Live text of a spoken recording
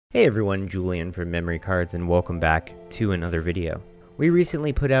Hey everyone, Julian from Memory Cards, and welcome back to another video. We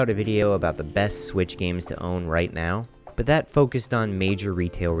recently put out a video about the best Switch games to own right now, but that focused on major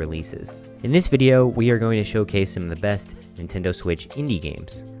retail releases. In this video, we are going to showcase some of the best Nintendo Switch indie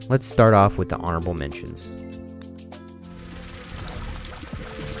games. Let's start off with the honorable mentions.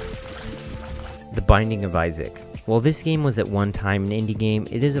 The Binding of Isaac. While this game was at one time an indie game,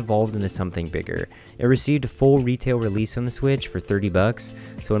 it has evolved into something bigger. It received a full retail release on the Switch for $30,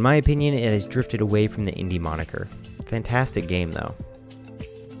 so in my opinion it has drifted away from the indie moniker. Fantastic game though.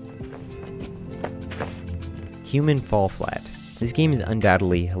 Human Fall Flat. This game is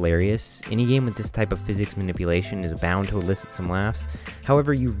undoubtedly hilarious. Any game with this type of physics manipulation is bound to elicit some laughs.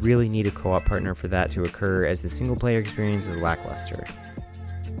 However, you really need a co-op partner for that to occur, as the single player experience is lackluster.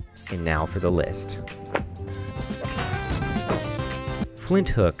 And now for the list. Flint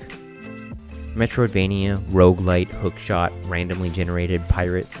Hook. Metroidvania, roguelite, hookshot, randomly generated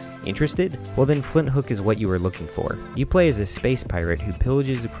pirates. Interested? Well then Flint Hook is what you are looking for. You play as a space pirate who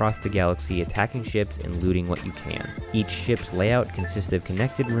pillages across the galaxy, attacking ships and looting what you can. Each ship's layout consists of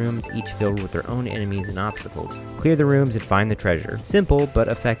connected rooms, each filled with their own enemies and obstacles. Clear the rooms and find the treasure. Simple but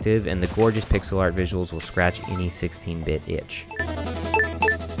effective, and the gorgeous pixel art visuals will scratch any 16-bit itch.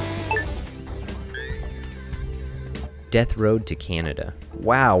 Death Road to Canada.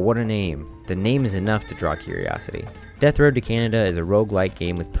 Wow, what a name. The name is enough to draw curiosity. Death Road to Canada is a roguelike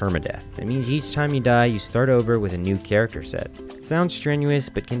game with permadeath. It means each time you die, you start over with a new character set. It sounds strenuous,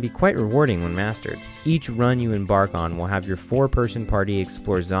 but can be quite rewarding when mastered. Each run you embark on will have your 4-person party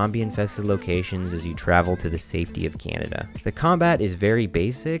explore zombie-infested locations as you travel to the safety of Canada. The combat is very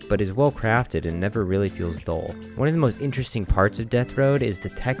basic, but is well crafted and never really feels dull. One of the most interesting parts of Death Road is the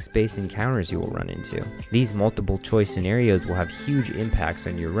text-based encounters you will run into. These multiple choice scenarios will have huge impacts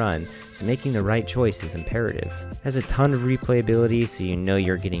on your run, so making the right choice is imperative. It has a ton of replayability, so you know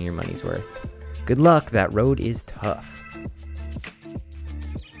you're getting your money's worth. Good luck, that road is tough.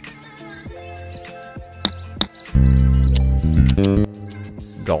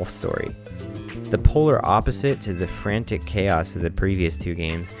 Golf Story. The polar opposite to the frantic chaos of the previous two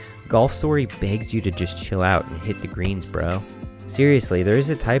games, Golf Story begs you to just chill out and hit the greens, bro. Seriously, there is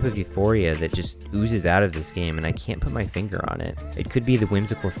a type of euphoria that just oozes out of this game, and I can't put my finger on it. It could be the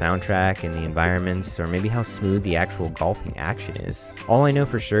whimsical soundtrack and the environments, or maybe how smooth the actual golfing action is. All I know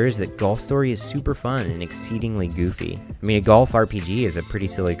for sure is that Golf Story is super fun and exceedingly goofy. I mean, a golf RPG is a pretty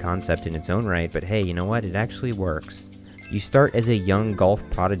silly concept in its own right, but hey, you know what? It actually works. You start as a young golf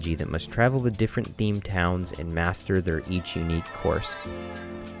prodigy that must travel the different themed towns and master their each unique course,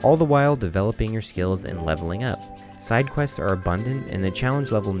 all the while developing your skills and leveling up. Side quests are abundant, and the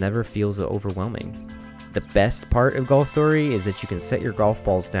challenge level never feels overwhelming. The best part of Golf Story is that you can set your golf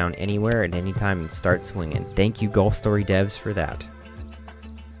balls down anywhere at any time and start swinging. Thank you, Golf Story devs, for that.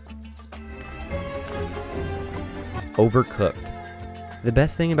 Overcooked. The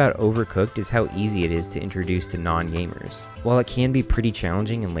best thing about Overcooked is how easy it is to introduce to non-gamers. While it can be pretty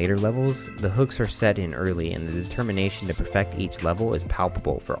challenging in later levels, the hooks are set in early, and the determination to perfect each level is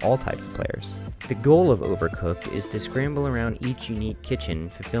palpable for all types of players. The goal of Overcooked is to scramble around each unique kitchen,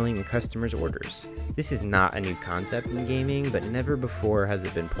 fulfilling the customer's orders. This is not a new concept in gaming, but never before has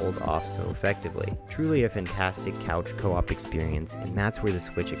it been pulled off so effectively. Truly a fantastic couch co-op experience, and that's where the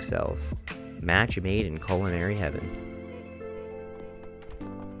Switch excels. Match made in culinary heaven.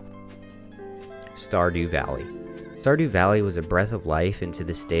 Stardew Valley. Stardew Valley was a breath of life into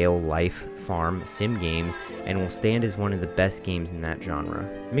the stale life farm sim games, and will stand as one of the best games in that genre.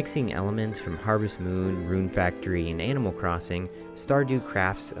 Mixing elements from Harvest Moon, Rune Factory, and Animal Crossing, Stardew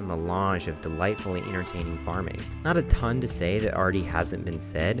crafts a melange of delightfully entertaining farming. Not a ton to say that already hasn't been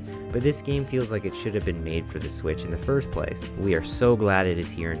said, but this game feels like it should have been made for the Switch in the first place. We are so glad it is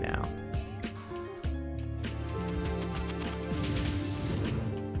here now.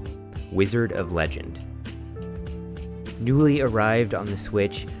 Wizard of Legend. Newly arrived on the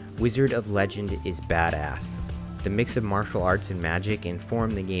Switch, Wizard of Legend is badass. The mix of martial arts and magic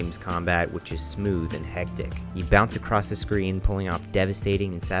inform the game's combat, which is smooth and hectic. You bounce across the screen, pulling off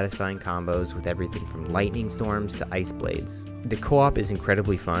devastating and satisfying combos with everything from lightning storms to ice blades. The co-op is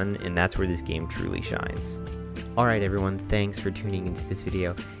incredibly fun, and that's where this game truly shines. Alright everyone, thanks for tuning into this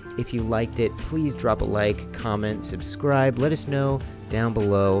video. If you liked it, please drop a like, comment, subscribe, let us know down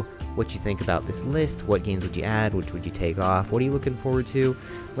below what you think about this list. What games would you add? Which would you take off? What are you looking forward to?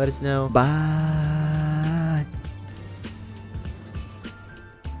 Let us know. Bye!